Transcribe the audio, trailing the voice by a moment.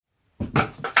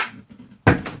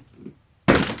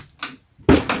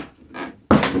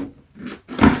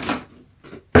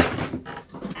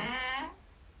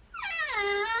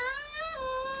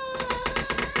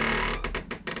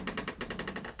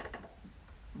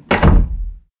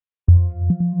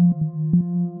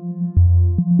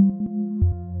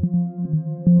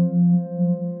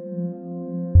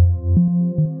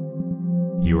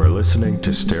listening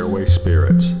to Stairway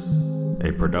Spirits,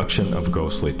 a production of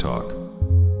Ghostly Talk.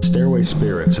 Stairway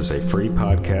Spirits is a free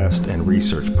podcast and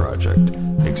research project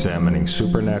examining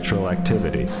supernatural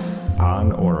activity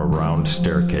on or around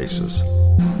staircases.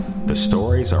 The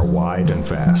stories are wide and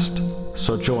vast,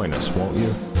 so join us, won't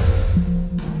you?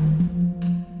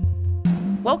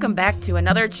 Welcome back to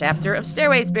another chapter of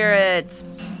Stairway Spirits.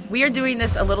 We are doing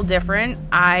this a little different.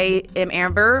 I am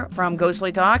Amber from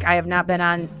Ghostly Talk. I have not been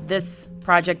on this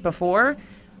project before,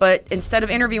 but instead of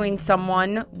interviewing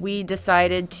someone, we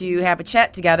decided to have a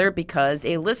chat together because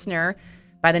a listener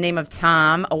by the name of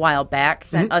Tom a while back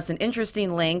sent us an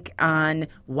interesting link on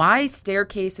why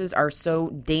staircases are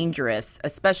so dangerous,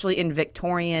 especially in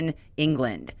Victorian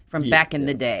England from back in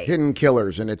the day. Hidden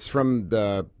Killers, and it's from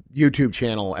the YouTube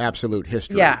channel Absolute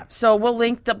History. Yeah, so we'll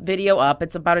link the video up.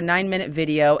 It's about a 9-minute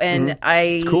video, and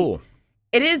It's cool.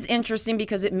 It is interesting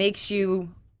because it makes you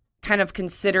kind of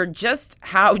consider just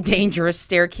how dangerous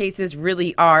staircases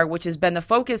really are, which has been the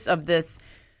focus of this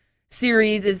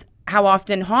series, is how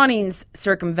often hauntings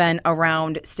circumvent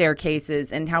around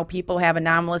staircases and how people have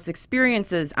anomalous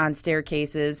experiences on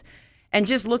staircases, and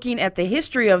just looking at the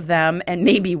history of them and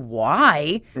maybe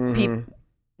why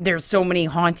there's so many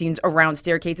hauntings around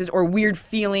staircases or weird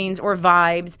feelings or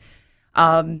vibes.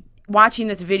 Watching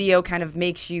this video kind of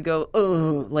makes you go,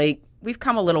 oh, like, we've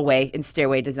come a little way in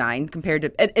stairway design compared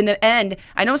to, in the end,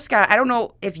 I know, Scott, I don't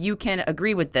know if you can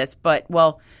agree with this, but,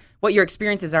 well, what your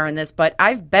experiences are in this, but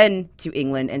I've been to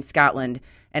England and Scotland,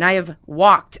 and I have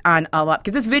walked on a lot,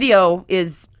 because this video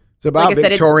is, it's about like I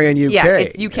said, Victorian UK. Yeah,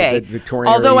 it's UK.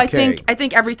 Victorian Although UK. I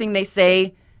think everything they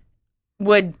say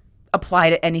would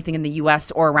apply to anything in the U.S.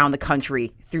 or around the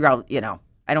country throughout,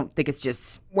 I don't think it's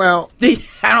just, well,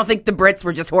 I don't think the Brits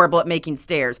were just horrible at making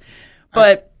stairs.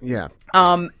 But yeah,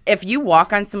 if you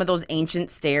walk on some of those ancient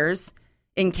stairs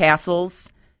in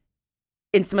castles,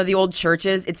 in some of the old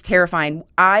churches, it's terrifying.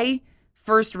 I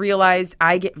first realized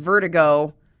I get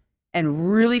vertigo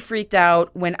and really freaked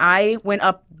out when I went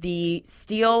up the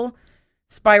steel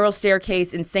spiral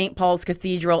staircase in St. Paul's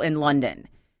Cathedral in London.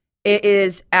 It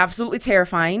is absolutely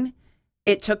terrifying.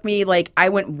 It took me, I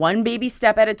went one baby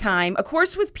step at a time, of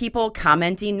course, with people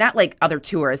commenting, not like other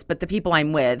tourists, but the people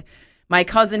I'm with. My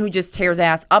cousin who just tears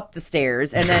ass up the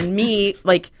stairs, and then me,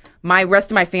 my rest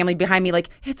of my family behind me,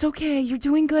 it's okay, you're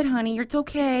doing good, honey, it's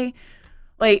okay.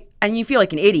 And you feel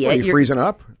like an idiot. Were you freezing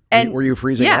up? And, were you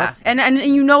freezing up? Yeah, and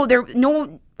there,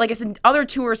 no, like I said, other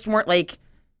tourists weren't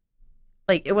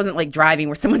it wasn't like driving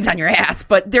where someone's on your ass,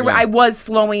 but I was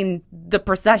slowing the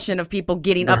procession of people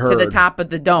getting up to the top of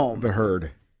the dome. The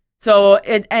herd. So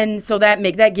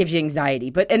that gives you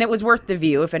anxiety, and it was worth the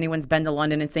view. If anyone's been to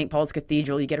London and St. Paul's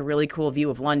Cathedral, you get a really cool view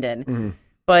of London.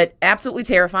 But absolutely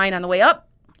terrifying on the way up,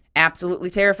 absolutely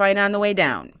terrifying on the way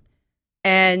down.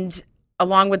 And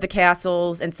along with the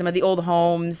castles and some of the old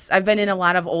homes, I've been in a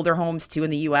lot of older homes too in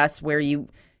the U.S. where you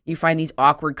find these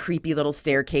awkward, creepy little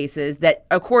staircases that,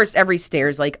 of course, every stair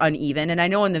is uneven. And I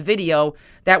know in the video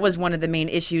that was one of the main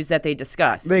issues that they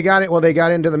discussed. They got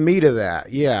into the meat of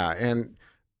that, yeah. And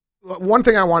one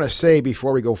thing I want to say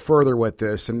before we go further with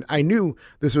this, and I knew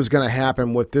this was going to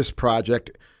happen with this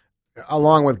project,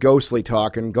 along with Ghostly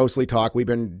Talk. And Ghostly Talk, we've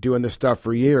been doing this stuff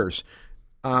for years.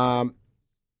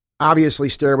 Obviously,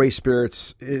 Stairway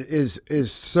Spirits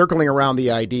is circling around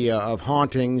the idea of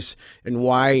hauntings and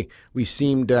why we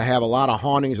seem to have a lot of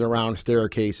hauntings around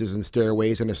staircases and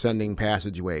stairways and ascending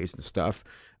passageways and stuff.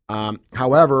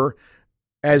 However,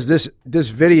 as this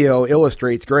video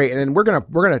illustrates, great, and then we're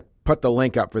gonna put the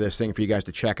link up for this thing for you guys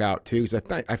to check out too,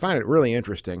 because I find it really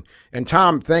interesting. And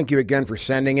Tom, thank you again for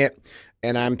sending it.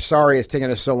 And I'm sorry it's taken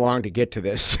us so long to get to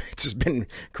this. It's just been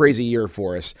a crazy year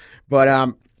for us,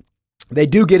 but they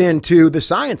do get into the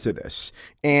science of this,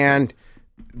 and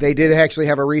they did actually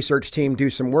have a research team do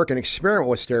some work and experiment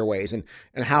with stairways and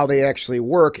how they actually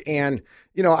work. And,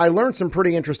 I learned some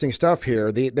pretty interesting stuff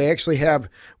here. They actually have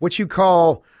what you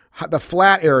call the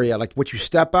flat area, like what you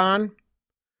step on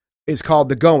is called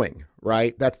the going,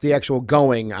 right? That's the actual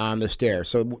going on the stair.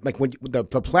 So when the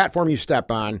platform you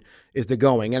step on is the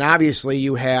going. And obviously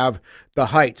you have the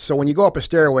heights. So when you go up a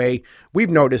stairway, we've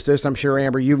noticed this. I'm sure,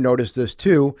 Amber, you've noticed this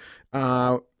too.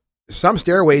 Some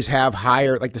stairways have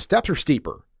higher, the steps are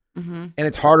steeper, and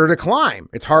it's harder to climb.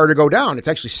 It's harder to go down. It's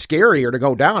actually scarier to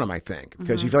go down them, I think,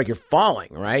 because you feel like you're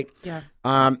falling, right? Yeah.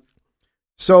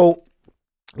 So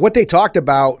what they talked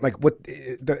about,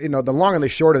 the long and the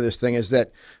short of this thing is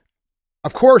that,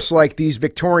 of course, these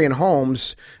Victorian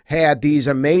homes had these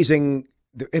amazing,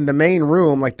 in the main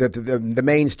room, the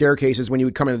main staircases when you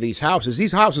would come into these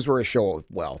houses were a show of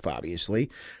wealth, obviously.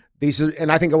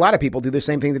 And I think a lot of people do the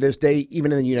same thing to this day,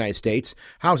 even in the United States.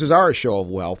 Houses are a show of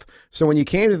wealth. So when you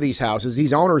came to these houses,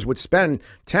 these owners would spend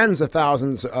tens of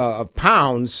thousands of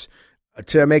pounds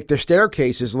to make their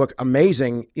staircases look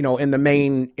amazing, in the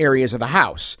main areas of the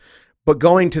house. But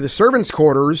going to the servants'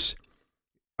 quarters,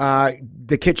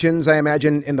 the kitchens, I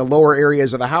imagine, in the lower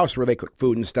areas of the house where they cook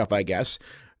food and stuff, I guess,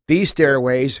 these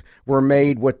stairways were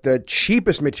made with the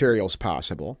cheapest materials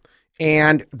possible.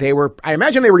 And I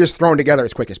imagine they were just thrown together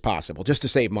as quick as possible just to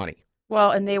save money.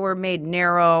 Well, and they were made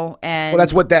narrow and... Well,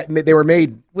 that's what they were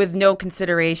made... With no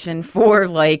consideration for,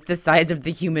 the size of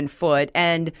the human foot.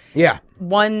 And yeah.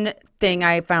 One thing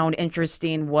I found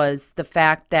interesting was the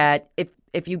fact that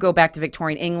if you go back to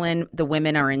Victorian England, the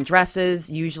women are in dresses,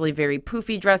 usually very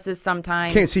poofy dresses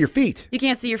sometimes. Can't see your feet. You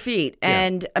can't see your feet. Yeah.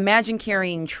 And imagine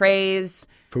carrying trays...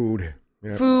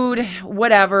 Food,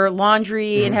 whatever,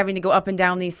 laundry, and having to go up and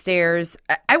down these stairs.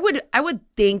 I would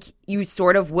think you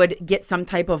sort of would get some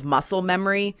type of muscle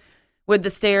memory with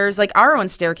the stairs. Like our own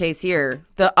staircase here,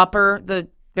 the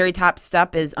very top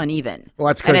step is uneven. Well,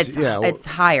 that's because it's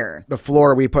higher. The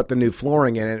floor, we put the new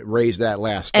flooring in it, raised that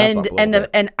last step up a little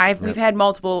bit. We've had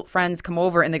multiple friends come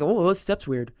over and they go, "Oh, this step's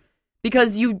weird,"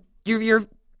 because you're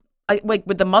like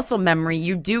with the muscle memory,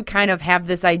 you do kind of have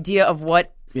this idea of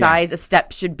what size a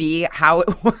step should be, how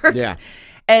it works. Yeah.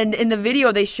 And in the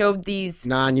video, they showed these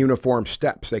non-uniform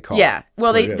steps. They call it. Yeah.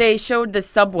 Well, they showed the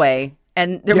subway,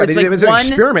 and there was it was an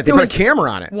experiment. They put a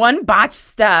camera on it. One botched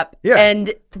step, yeah.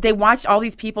 And they watched all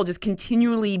these people just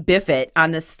continually biff it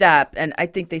on the step, and I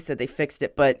think they said they fixed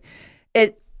it, but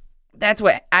that's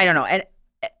what I don't know. And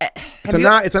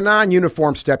it's a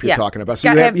non-uniform step you're talking about.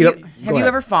 Scott, have you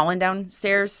ever fallen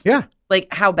downstairs? Yeah. Like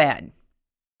how bad?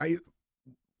 I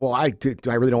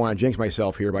really don't want to jinx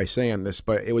myself here by saying this,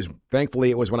 but thankfully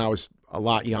it was when I was a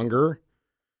lot younger,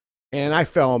 and I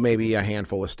fell maybe a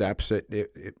handful of steps.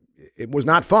 It was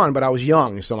not fun, but I was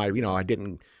young, so I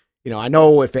didn't. I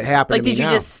know if it happened. Like, did you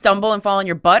just stumble and fall on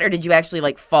your butt, or did you actually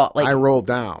fall? I rolled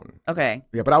down. Okay.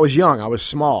 Yeah, but I was young. I was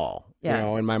small.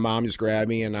 Yeah. And my mom just grabbed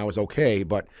me, and I was okay.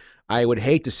 But I would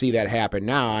hate to see that happen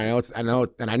now. I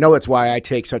know that's why I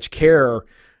take such care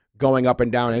going up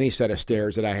and down any set of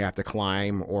stairs that I have to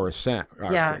climb or ascend.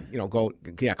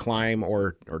 Climb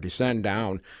or descend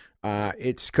down.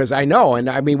 It's because I know, and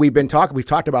I mean we've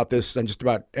talked about this in just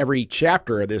about every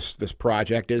chapter of this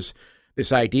project is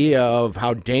this idea of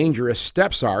how dangerous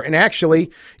steps are. And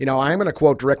actually, I'm going to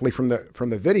quote directly from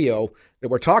the video that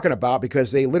we're talking about,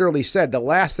 because they literally said, the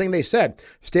last thing they said,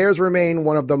 stairs remain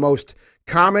one of the most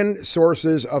common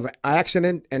sources of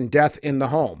accident and death in the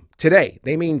home today.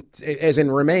 They mean, as in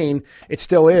remain, it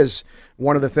still is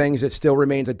one of the things that still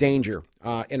remains a danger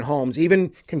in homes,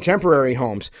 even contemporary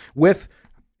homes,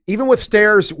 even with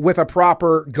stairs with a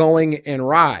proper going and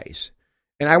rise.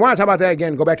 And I want to talk about that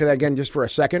again, go back to that again just for a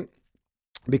second,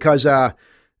 because, the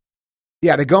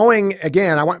going,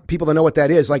 again, I want people to know what that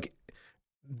is. Like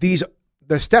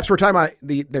the steps we're talking about,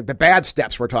 the bad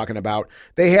steps we're talking about,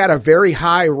 they had a very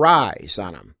high rise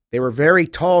on them. They were very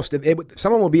tall. Some of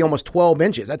them would be almost 12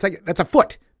 inches. That's a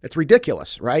foot. That's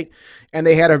ridiculous, right? And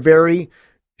they had a very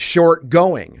short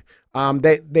going.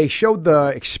 They showed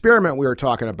the experiment we were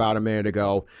talking about a minute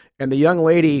ago, and the young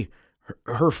lady,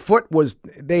 her foot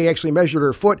they actually measured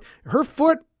her foot. Her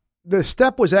foot, the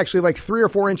step was actually like 3 or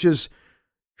 4 inches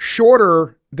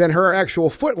shorter than her actual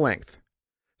foot length.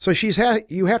 So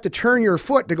you have to turn your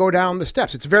foot to go down the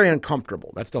steps. It's very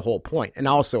uncomfortable. That's the whole point. And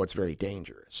also it's very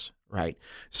dangerous, right?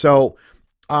 So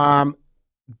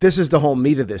this is the whole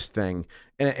meat of this thing.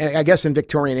 And I guess in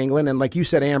Victorian England, and like you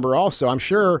said, Amber, also, I'm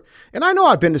sure, and I know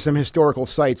I've been to some historical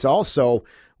sites also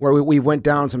where we went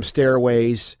down some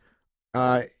stairways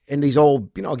in these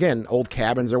old, old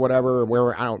cabins or whatever,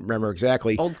 where I don't remember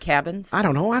exactly. Old cabins? I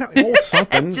don't know. Old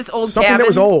something. Just old something cabins. That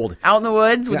was old. Out in the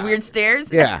woods with weird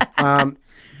stairs? Yeah.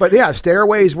 But yeah,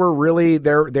 stairways were really,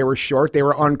 they were short. They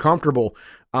were uncomfortable.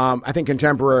 I think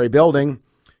contemporary building,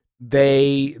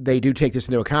 they do take this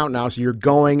into account now. So your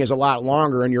going is a lot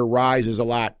longer and your rise is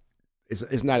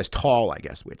is not as tall, I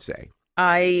guess we'd say.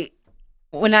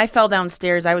 When I fell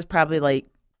downstairs, I was probably like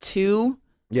 2.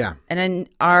 Yeah. And then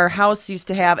our house used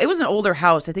to have, it was an older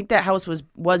house. I think that house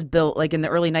was built like in the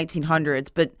early 1900s,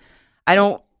 but I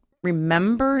don't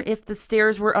remember if the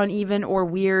stairs were uneven or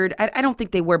weird. I don't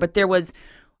think they were, but there was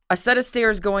a set of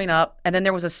stairs going up, and then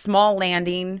there was a small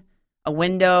landing, a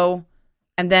window,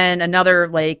 and then another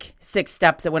like 6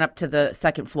 steps that went up to the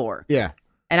second floor. Yeah.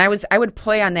 And I would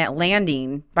play on that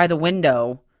landing by the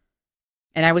window,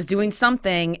 and I was doing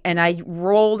something, and I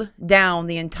rolled down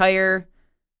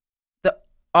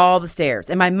all the stairs.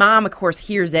 And my mom, of course,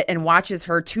 hears it and watches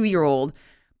her 2-year-old.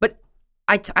 But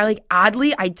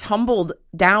oddly, I tumbled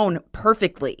down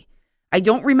perfectly. I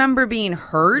don't remember being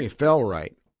hurt. You fell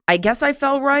right. I guess I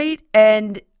fell right.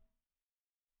 And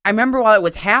I remember while it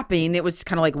was happening, it was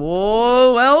kind of like,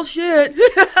 whoa, well, shit.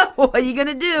 What are you going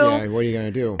to do? Yeah, what are you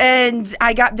going to do? And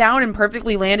I got down and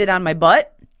perfectly landed on my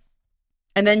butt.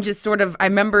 And then just sort of, I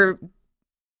remember,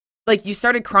 like, you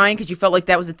started crying because you felt like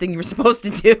that was the thing you were supposed to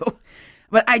do.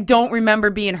 But I don't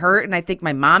remember being hurt. And I think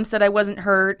my mom said I wasn't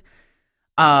hurt.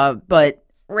 But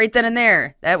right then and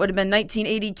there, that would have been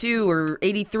 1982 or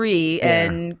 83. Yeah.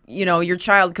 And, you know, your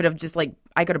child could have just, like,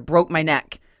 I could have broke my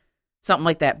neck. Something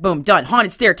like that. Boom, done.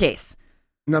 Haunted staircase.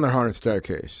 Another haunted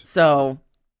staircase. So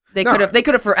they could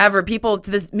have forever. People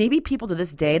to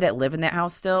this day that live in that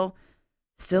house still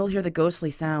hear the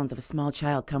ghostly sounds of a small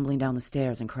child tumbling down the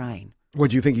stairs and crying. What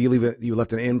do you think? You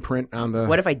left an imprint on the?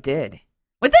 What if I did?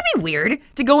 Would that be weird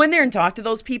to go in there and talk to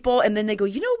those people and then they go,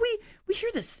 you know, we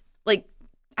hear this, like,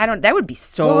 I don't. That would be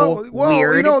so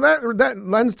weird. You know, that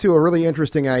lends to a really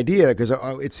interesting idea because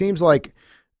it seems like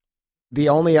the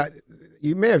only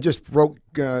you may have just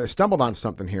stumbled on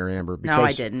something here, Amber. Because, no,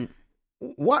 I didn't.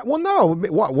 What? Well, no.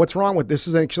 What's wrong with this?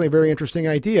 Is actually a very interesting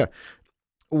idea.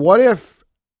 What if,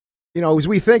 you know, as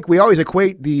we think, we always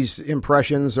equate these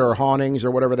impressions or hauntings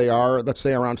or whatever they are, let's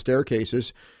say around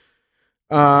staircases,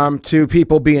 to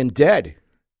people being dead.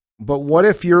 But what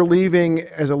if you're leaving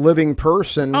as a living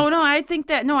person? Oh, no, I think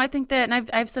that, and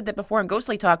I've said that before in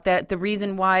Ghostly Talk, that the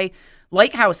reason why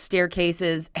lighthouse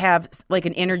staircases have like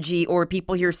an energy or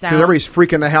people hear sounds. Because everybody's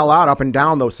freaking the hell out up and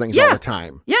down those things all the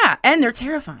time. Yeah, and they're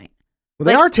terrifying. Well,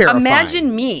 they are terrifying.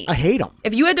 Imagine me. I hate them.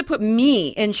 If you had to put me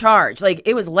in charge, like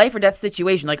it was life or death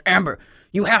situation, like, Amber,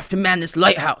 you have to man this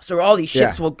lighthouse or all these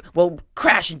ships will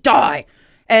crash and die.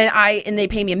 And they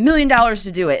pay me $1 million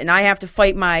to do it, and I have to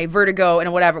fight my vertigo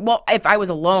and whatever. Well, if I was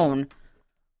alone,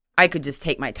 I could just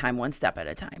take my time one step at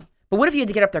a time. But what if you had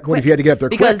to get up there quick? What if you had to get up there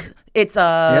because quick? It's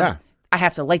I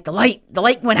have to light the light. The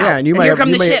light went out. Yeah, and you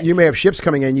may have ships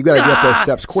coming in. You got to get up those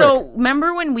steps quick. So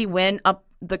remember when we went up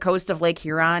the coast of Lake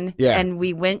Huron? Yeah. And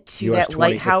we went to that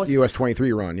lighthouse. US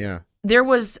 23 run, yeah. There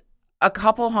was a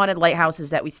couple haunted lighthouses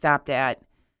that we stopped at.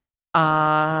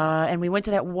 And we went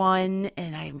to that one,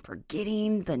 and I'm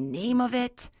forgetting the name of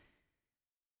it.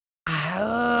 We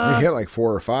hit like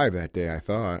 4 or 5 that day, I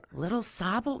thought. Little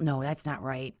Sobble? No, that's not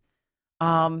right.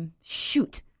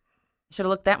 Shoot. Should have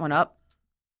looked that one up.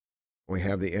 We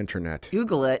have the internet.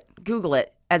 Google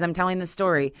it as I'm telling the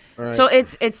story. Right. So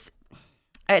it's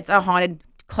a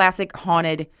classic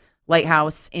haunted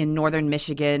lighthouse in northern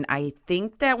Michigan. I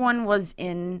think that one was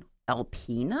in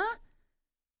Alpena.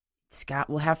 Scott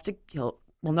will have to.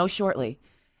 We'll know shortly.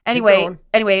 Anyway,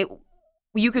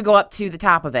 you could go up to the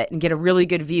top of it and get a really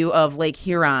good view of Lake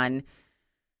Huron.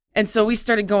 And so we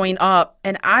started going up,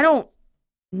 and I don't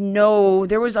know,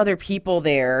 there was other people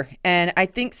there. And I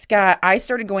think, Scott, I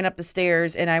started going up the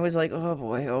stairs, and I was like, oh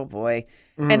boy.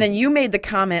 Mm. And then you made the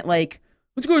comment like,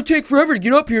 it's going to take forever to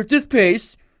get up here at this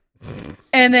pace.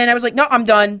 And then I was like, no, I'm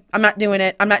done. I'm not doing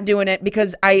it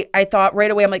because I thought right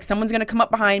away, I'm like, someone's going to come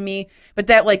up behind me. But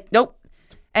that, like, nope.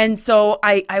 And so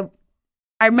I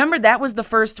remember that was the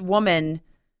first woman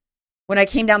when I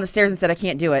came down the stairs and said, I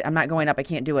can't do it. I'm not going up. I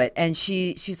can't do it. And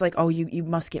she's like, oh, you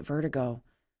must get vertigo.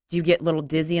 Do you get a little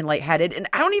dizzy and lightheaded? And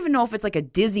I don't even know if it's like a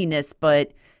dizziness,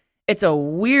 but it's a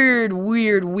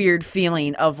weird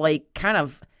feeling of like kind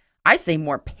of, I say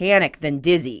more panic than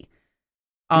dizzy.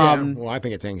 Well, I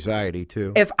think it's anxiety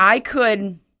too. If I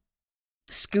could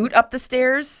scoot up the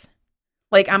stairs,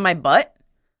 like on my butt,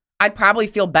 I'd probably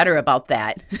feel better about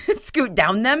that. Scoot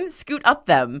down them, scoot up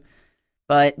them.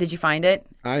 But did you find it?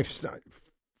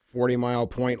 40 Mile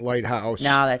Point Lighthouse.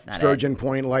 No, that's not Sturgeon it.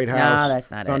 Point Lighthouse. No, that's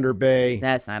not Thunder Bay.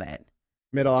 That's not it.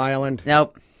 Middle Island.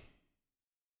 Nope.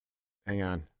 Hang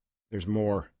on. There's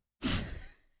more.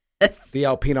 The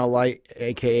Alpena Light,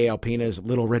 a.k.a. Alpena's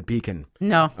Little Red Beacon.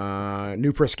 No.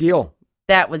 New Presqu'île.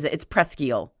 That was it. It's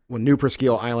Presqu'île. Well, New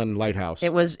Presqu'île Island Lighthouse.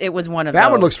 It was one of that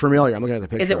those. One looks familiar. I'm looking at the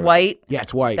picture. Is it white? Yeah,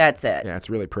 it's white. That's it. Yeah, it's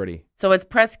really pretty. So it's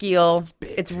Presqu'île. It's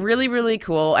big. It's really, really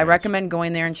cool. I recommend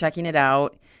going there and checking it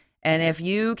out. And if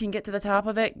you can get to the top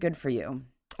of it, good for you.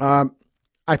 I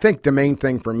think the main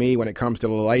thing for me when it comes to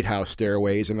the lighthouse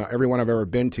stairways, and every one I've ever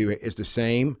been to is the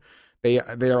same. They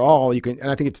are all, you can, and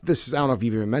I think it's this. I don't know if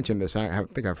you've even mentioned this. I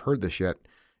think I've heard this yet.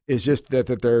 Is just that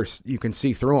there's, you can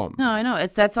see through them. No, I know.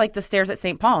 That's like the stairs at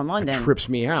St. Paul in London. It trips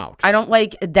me out. I don't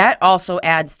like that. Also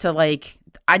adds to like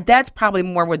that's probably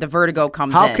more where the vertigo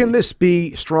comes in. How can this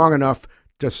be strong enough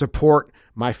to support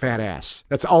my fat ass.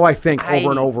 That's all I think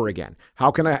over and over again. How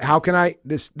can I,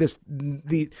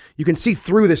 you can see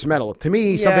through this metal. To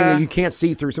me, something that you can't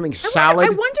see through, something solid. I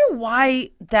wonder why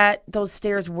those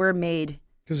stairs were made.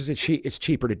 Because it's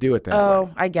cheaper to do it that way. Oh,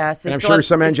 I guess. And I'm sure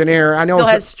some engineer, I know, still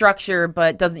has structure,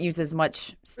 but doesn't use as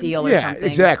much steel or something. Yeah,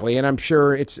 exactly. And I'm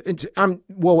sure it's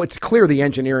clear the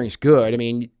engineering's good. I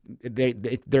mean,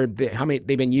 they're how many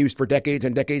they've been used for decades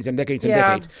and decades and decades and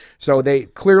decades. So they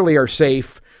clearly are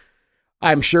safe.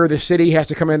 I'm sure the city has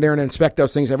to come in there and inspect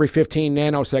those things every 15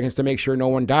 nanoseconds to make sure no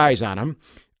one dies on them,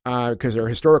 because they're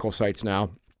historical sites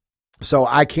now. So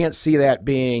I can't see that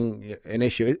being an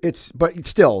issue. But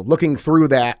still, looking through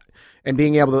that and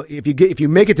being able to, if you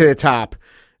make it to the top,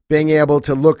 being able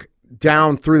to look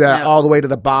down through that all the way to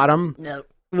the bottom. No.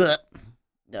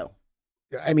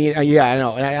 I mean, yeah, I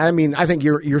know. I mean, I think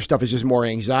your stuff is just more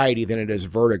anxiety than it is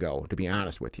vertigo, to be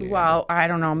honest with you. Well, I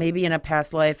don't know. Maybe in a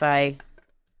past life, I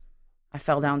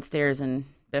fell downstairs and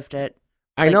biffed it.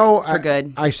 I know for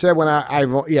good. I said when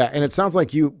and it sounds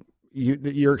like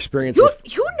your experience. Who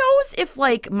knows if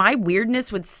like my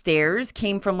weirdness with stairs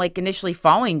came from like initially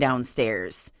falling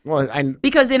downstairs? Well,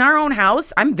 because in our own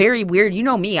house, I'm very weird. You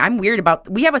know me. I'm weird about.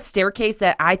 We have a staircase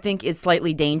that I think is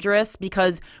slightly dangerous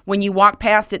because when you walk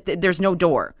past it, there's no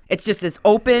door. It's just this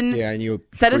open and you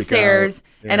set of stairs.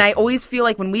 Yeah. And I always feel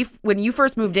like when you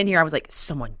first moved in here, I was like,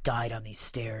 someone died on these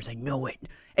stairs. I know it.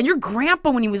 And your grandpa,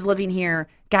 when he was living here,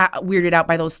 got weirded out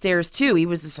by those stairs too. He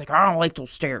was just like, I don't like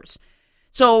those stairs.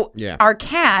 So our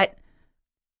cat,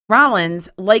 Rollins,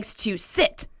 likes to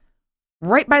sit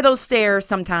right by those stairs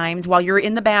sometimes while you're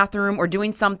in the bathroom or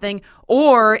doing something.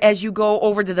 Or as you go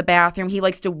over to the bathroom, he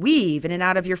likes to weave in and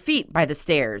out of your feet by the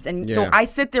stairs. And so I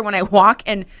sit there when I walk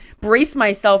and brace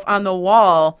myself on the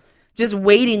wall, just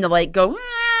waiting to like go,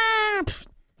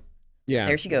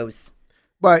 there she goes.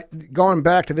 But going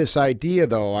back to this idea,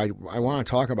 though, I want to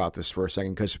talk about this for a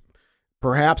second because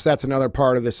perhaps that's another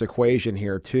part of this equation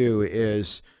here too.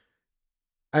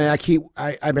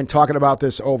 I've been talking about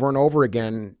this over and over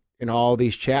again in all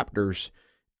these chapters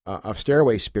of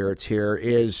Stairway Spirits. Here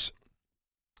is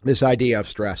this idea of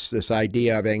stress, this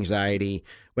idea of anxiety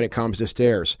when it comes to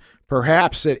stairs.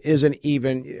 Perhaps it isn't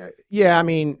even. I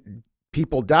mean,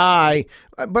 people die,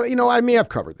 but I may have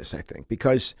covered this. I think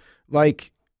because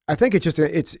I think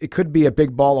it could be a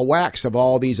big ball of wax of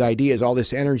all these ideas, all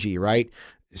this energy, right?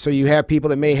 So you have people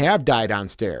that may have died on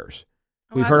stairs.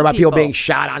 We've heard about people being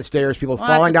shot on stairs, people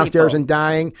falling downstairs and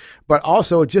dying, but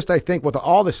also just I think with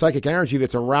all the psychic energy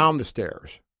that's around the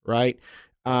stairs, right?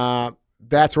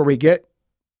 That's where we get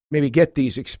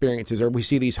these experiences, or we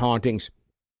see these hauntings,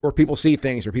 or people see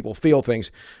things, or people feel things.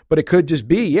 But it could just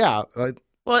be,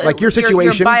 like your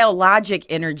situation. Your biologic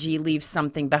energy leaves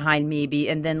something behind maybe,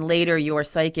 and then later your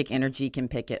psychic energy can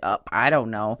pick it up. I don't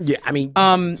know. Yeah, I mean,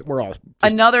 we're all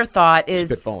another thought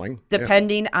is spitballing.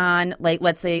 Depending on, like,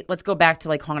 let's go back to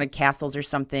like haunted castles or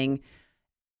something.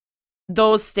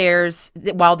 Those stairs,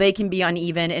 while they can be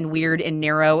uneven and weird and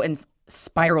narrow and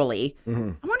spirally, I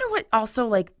wonder what also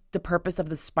like the purpose of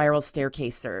the spiral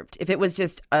staircase served. If it was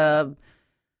just a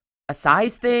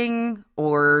size thing,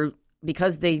 or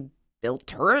because they built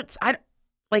turrets. I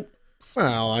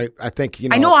think,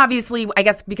 I know, obviously, I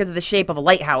guess because of the shape of a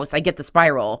lighthouse, I get the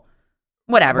spiral.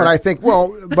 Whatever. But I think,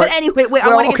 but anyway, wait, I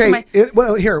want to get to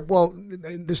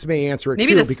my... this may answer it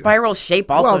maybe too. Maybe the spiral shape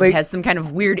also has some kind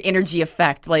of weird energy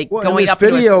effect, like going up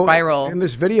into a spiral. In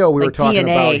this video we were talking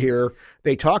DNA. About here,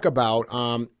 they talk about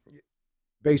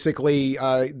basically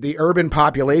the urban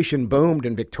population boomed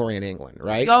in Victorian England,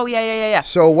 right? Oh, yeah.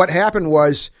 So what happened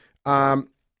was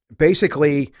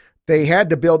basically... They had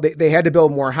to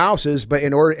build more houses, but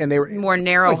in order, and they were more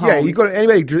narrow homes. Yeah, you go to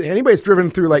anybody's driven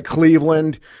through like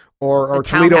Cleveland or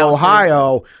Toledo,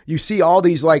 Ohio, you see all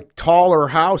these like taller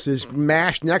houses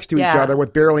mashed next to each other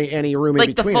with barely any room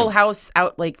in between.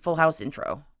 Like the Full House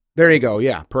intro. There you go.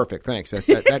 Yeah, perfect. Thanks.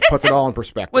 That puts it all in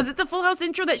perspective. Was it the Full House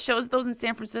intro that shows those in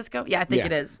San Francisco? Yeah, I think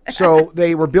it is. So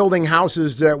they were building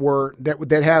houses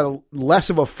that had less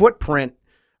of a footprint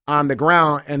on the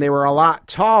ground, and they were a lot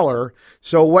taller.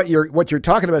 So what you're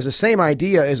talking about is the same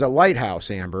idea as a lighthouse,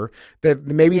 Amber. That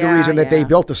maybe the reason that they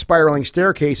built the spiraling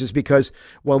staircase is because,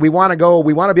 well, we want to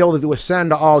be able to ascend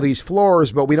to all these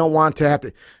floors, but we don't want to have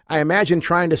to. I imagine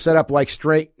trying to set up like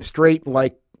straight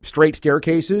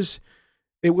staircases.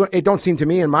 It don't seem to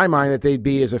me in my mind that they'd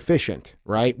be as efficient,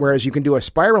 right? Whereas you can do a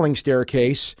spiraling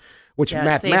staircase, which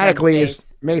mathematically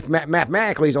is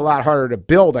a lot harder to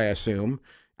build, I assume.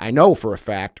 I know for a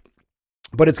fact,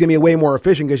 but it's going to be way more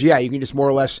efficient because you can just more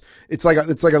or less, it's like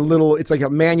a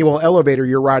manual elevator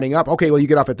you're riding up. Okay, well, you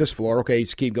get off at this floor. Okay, you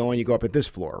just keep going. You go up at this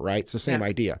floor, right? It's the same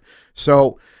idea.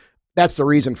 So that's the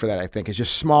reason for that, I think. It's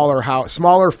just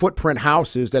smaller footprint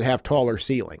houses that have taller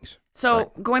ceilings.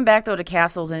 So going back, though, to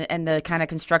castles and the kind of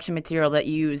construction material that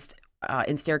you used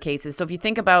in staircases. So if you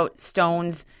think about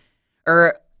stones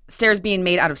or stairs being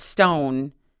made out of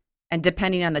stone, and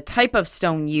depending on the type of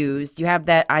stone used, you have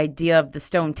that idea of the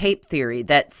stone tape theory,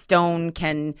 that stone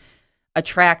can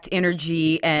attract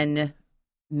energy and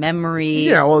memory.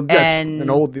 Yeah, well, that's an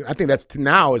old. I think that's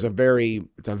now is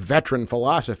it's a veteran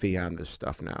philosophy on this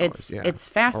stuff now. It's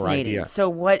fascinating. So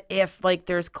what if like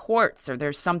there's quartz or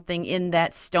there's something in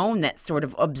that stone that sort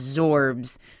of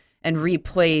absorbs and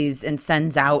replays and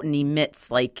sends out and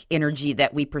emits like energy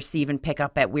that we perceive and pick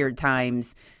up at weird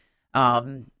times.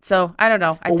 So I don't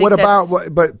know.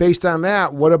 But based on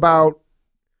that, what about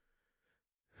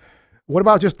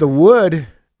just the wood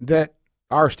that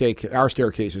our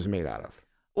staircase is made out of?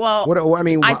 Well,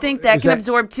 I think that can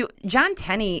absorb too. John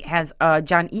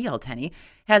E.L. Tenney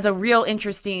has a real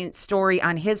interesting story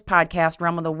on his podcast,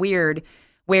 Realm of the Weird,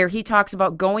 where he talks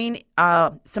about going.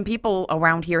 Some people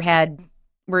around here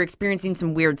were experiencing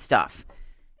some weird stuff,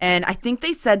 and I think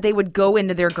they said they would go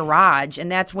into their garage, and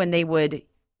that's when they would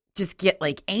just get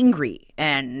like angry.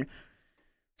 And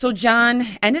so John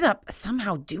ended up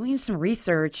somehow doing some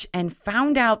research and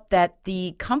found out that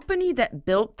the company that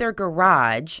built their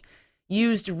garage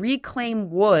used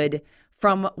reclaimed wood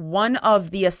from one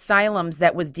of the asylums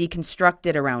that was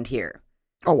deconstructed around here.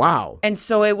 Oh, wow. And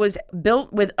so it was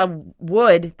built with a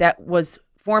wood that was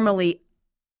formerly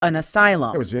an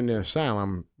asylum. It was in the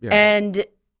asylum, yeah. And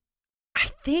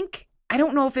I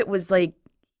don't know if it was like,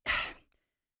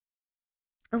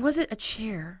 or was it a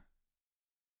chair?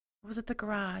 Or was it the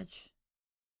garage?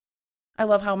 I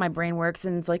love how my brain works,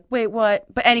 and it's like, wait, what?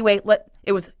 But anyway,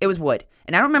 it was wood,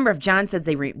 and I don't remember if John says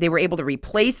they were able to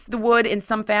replace the wood in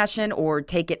some fashion or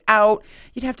take it out.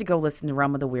 You'd have to go listen to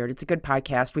Realm of the Weird. It's a good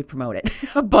podcast. We promote it,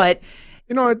 but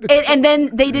and then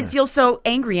they didn't feel so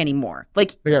angry anymore.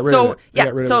 Like it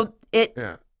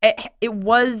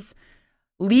was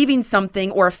leaving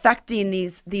something or affecting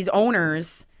these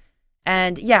owners.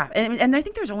 And and I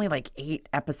think there's only like 8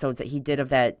 episodes that he did of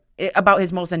that about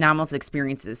his most anomalous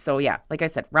experiences. So yeah, like I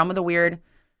said, Realm of the Weird.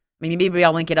 Maybe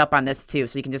I'll link it up on this too,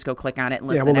 so you can just go click on it and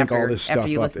listen. We'll link all this stuff after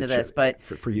you listen to this. But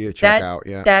for you to check out,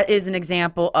 that is an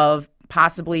example of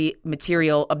possibly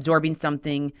material absorbing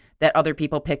something that other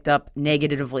people picked up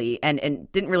negatively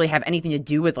and didn't really have anything to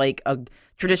do with like a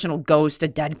traditional ghost, a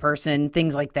dead person,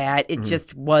 things like that. It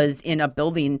just was in a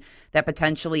building that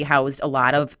potentially housed a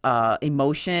lot of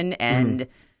emotion and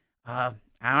I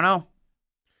don't know.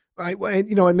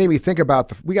 It made me think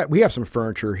about we have some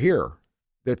furniture here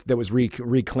that was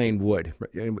reclaimed wood.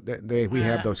 We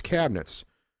have those cabinets,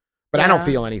 but I don't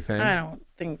feel anything. I don't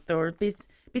think there.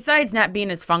 Besides not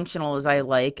being as functional as I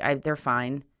like, they're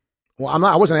fine. Well,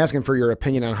 I wasn't asking for your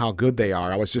opinion on how good they are.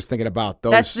 I was just thinking about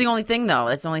those. That's the only thing, though.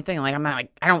 That's the only thing. Like I'm not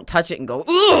like I don't touch it and go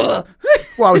ugh.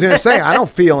 Well, I was going to say I don't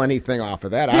feel anything off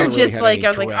of that. They're just like I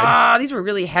was like these were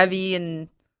really heavy and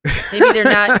maybe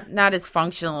they're not as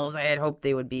functional as I had hoped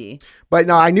they would be. But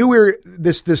no, I knew we were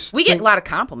this. We get a lot of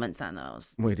compliments on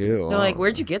those. We do. They're like,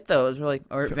 "Where'd you get those?" We're like,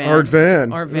 Art Van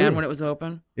when it was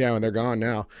open. Yeah, when they're gone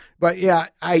now. But yeah,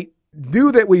 I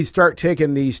knew that we start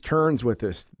taking these turns with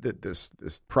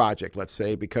this project, let's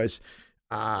say, because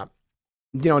now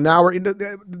we're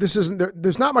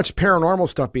there's not much paranormal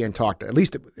stuff being talked, at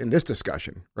least in this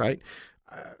discussion, right?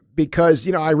 Because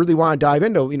I really want to dive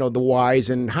into the whys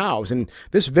and hows, and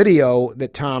this video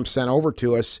that Tom sent over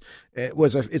to us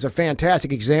is a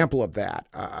fantastic example of that.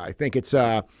 I think it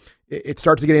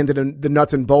starts to get into the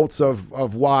nuts and bolts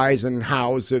of whys and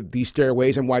hows of these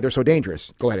stairways and why they're so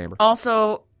dangerous. Go ahead, Amber.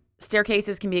 Also,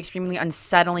 staircases can be extremely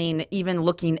unsettling, even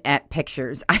looking at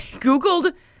pictures. I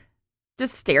Googled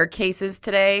just staircases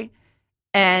today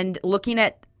and looking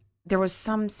at, there was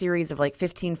some series of like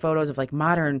 15 photos of like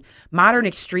modern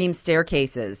extreme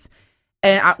staircases.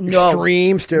 And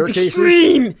extreme staircases?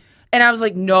 Extreme! And I was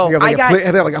like, no.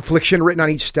 Have they like affliction written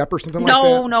on each step or something like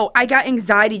that? No. I got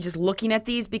anxiety just looking at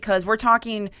these because we're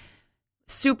talking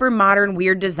super modern,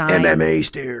 weird designs. MMA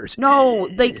stairs. No,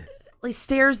 like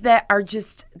stairs that are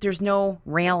just, there's no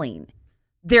railing.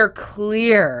 They're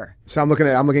clear. So I'm looking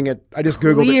at I just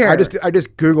Googled it. I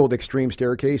just Googled extreme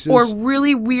staircases. Or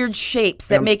really weird shapes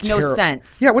that make no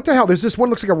sense. Yeah, what the hell? There's this one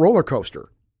looks like a roller coaster.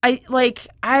 I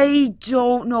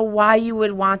don't know why you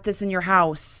would want this in your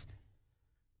house.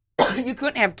 You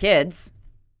couldn't have kids.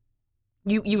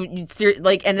 And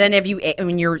then if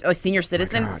you're a senior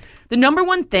citizen, the number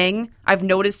one thing I've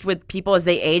noticed with people as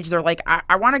they age, they're like,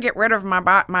 I want to get rid of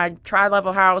my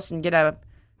tri-level house and get a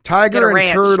tiger and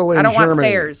ranch. Turtle in Germany. I don't want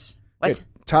stairs. What?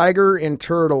 Tiger and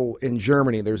Turtle in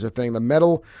Germany. There's a thing. The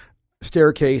metal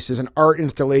staircase is an art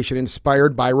installation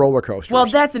inspired by roller coasters. Well,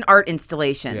 that's an art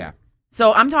installation. Yeah.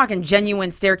 So I'm talking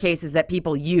genuine staircases that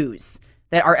people use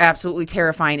that are absolutely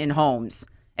terrifying in homes.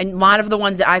 And a lot of the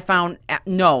ones that I found,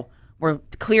 were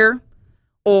clear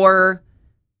or,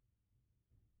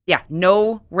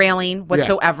 no railing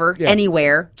whatsoever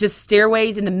anywhere. Just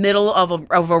stairways in the middle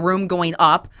of a room going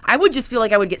up. I would just feel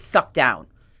like I would get sucked down.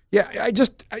 Yeah, I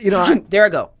just, there I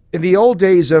go. In the old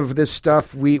days of this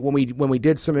stuff, when we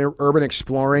did some urban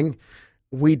exploring,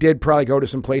 we did probably go to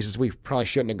some places we probably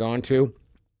shouldn't have gone to.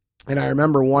 And I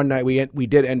remember one night we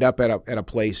did end up at a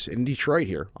place in Detroit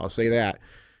here. I'll say that.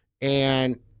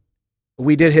 And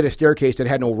we did hit a staircase that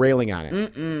had no railing on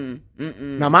it.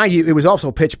 Now, mind you, it was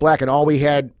also pitch black, and all we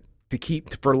had to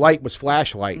keep for light was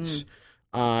flashlights.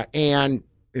 And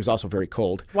it was also very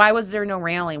cold. Why was there no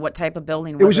railing? What type of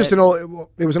building was it? It was just an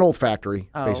old factory,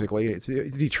 basically. It's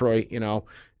Detroit,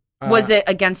 Was it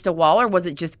against a wall, or was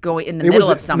it just going in the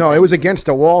middle of something? No, it was against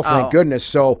a wall, thank goodness.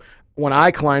 So when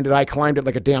I climbed it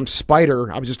like a damn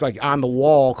spider. I was just like on the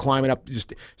wall, climbing up,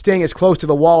 just staying as close to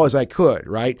the wall as I could,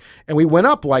 right? And we went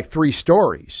up like 3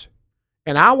 stories.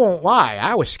 And I won't lie,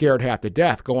 I was scared half to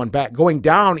death going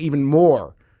down even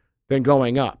more than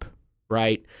going up,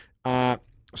 right?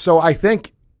 So I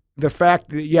think the fact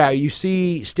that, you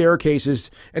see staircases,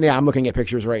 and I'm looking at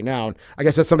pictures right now. I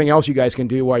guess that's something else you guys can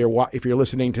do while if you're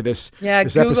listening to this. Yeah,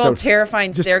 this Google episode.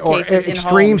 terrifying staircases in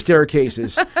extreme homes.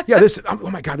 Staircases. Yeah, this.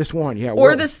 Oh my God, this one. Yeah,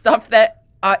 or the stuff that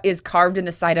is carved in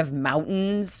the side of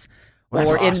mountains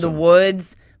or in the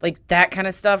woods. Like that kind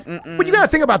of stuff. But you got to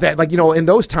think about that. Like, in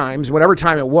those times, whatever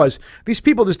time it was, these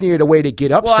people just needed a way to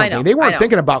get up something. They weren't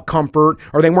thinking about comfort,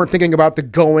 or they weren't thinking about the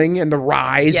going and the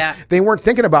rise. Yeah. They weren't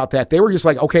thinking about that. They were just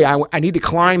like, okay, I need to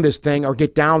climb this thing or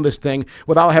get down this thing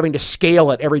without having to scale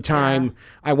it every time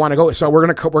I want to go. So we're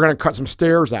gonna cut some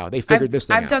stairs out. They figured this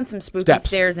thing out. I've done some spooky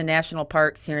stairs in national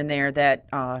parks here and there that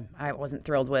I wasn't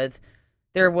thrilled with.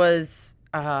 There was...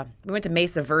 we went to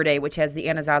Mesa Verde, which has the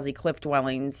Anasazi Cliff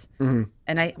dwellings.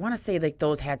 And I want to say like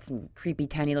those had some creepy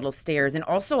tiny little stairs, and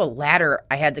also a ladder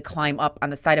I had to climb up on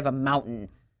the side of a mountain.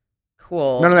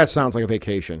 Cool. None of that sounds like a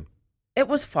vacation. It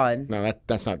was fun. No,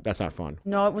 that's not fun.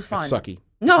 No, it was fun. That's sucky.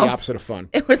 No. It's the opposite of fun.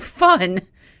 It was fun.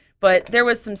 But there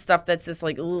was some stuff that's just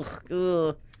like,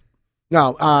 ugh.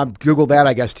 No, Google that,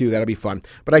 I guess, too. That'll be fun.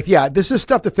 But, this is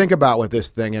stuff to think about with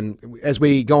this thing. And as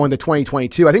we go into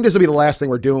 2022, I think this will be the last thing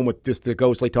we're doing with just the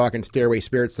Ghostly Talk and Stairway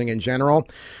Spirits thing in general.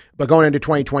 But going into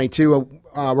 2022,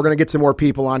 we're going to get some more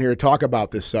people on here to talk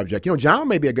about this subject. John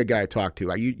may be a good guy to talk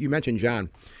to. You mentioned John.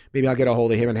 Maybe I'll get a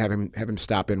hold of him and have him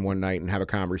stop in one night and have a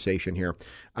conversation here.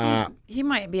 He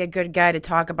might be a good guy to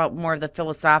talk about more of the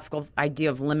philosophical idea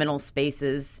of liminal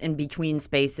spaces, in between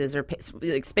spaces, or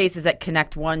like spaces that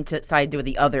connect one side to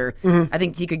the other. I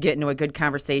think he could get into a good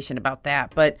conversation about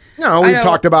that. But we've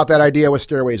talked about that idea with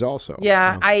stairways also.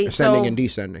 Yeah, ascending and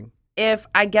descending. If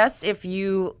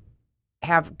you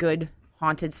have good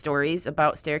haunted stories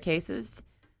about staircases.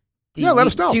 Let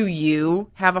us know. Do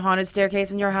you have a haunted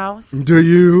staircase in your house? Do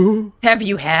you? Have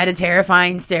you had a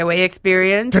terrifying stairway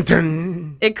experience? Dun,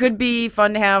 dun. It could be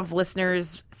fun to have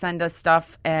listeners send us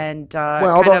stuff and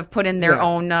kind of put in their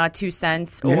own 2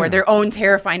 cents or their own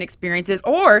terrifying experiences.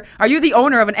 Or are you the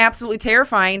owner of an absolutely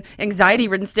terrifying,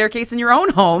 anxiety-ridden staircase in your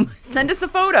own home? Send us a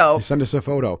photo.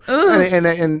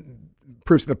 And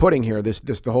proofs of the pudding here. This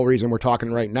the whole reason we're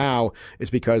talking right now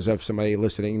is because of somebody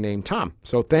listening named Tom.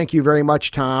 So thank you very much,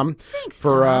 Tom. Thanks,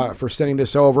 for sending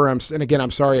this over. And again,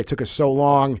 I'm sorry it took us so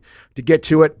long to get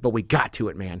to it, but we got to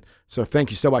it, man. So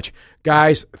thank you so much,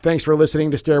 guys. Thanks for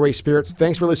listening to Stairway Spirits.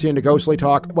 Thanks for listening to Ghostly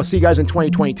Talk. We'll see you guys in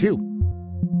 2022.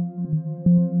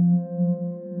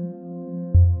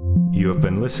 You have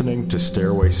been listening to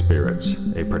Stairway Spirits,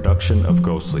 a production of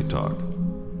Ghostly Talk.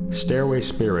 Stairway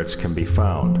Spirits can be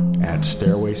found at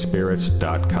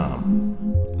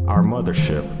stairwayspirits.com. Our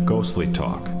mothership, Ghostly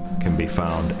Talk, can be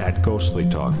found at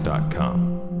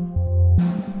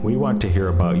ghostlytalk.com. We want to hear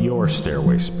about your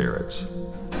stairway spirits.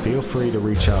 Feel free to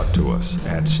reach out to us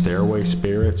at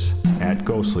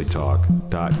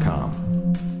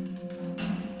stairwayspirits@ghostlytalk.com.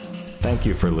 Thank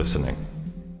you for listening.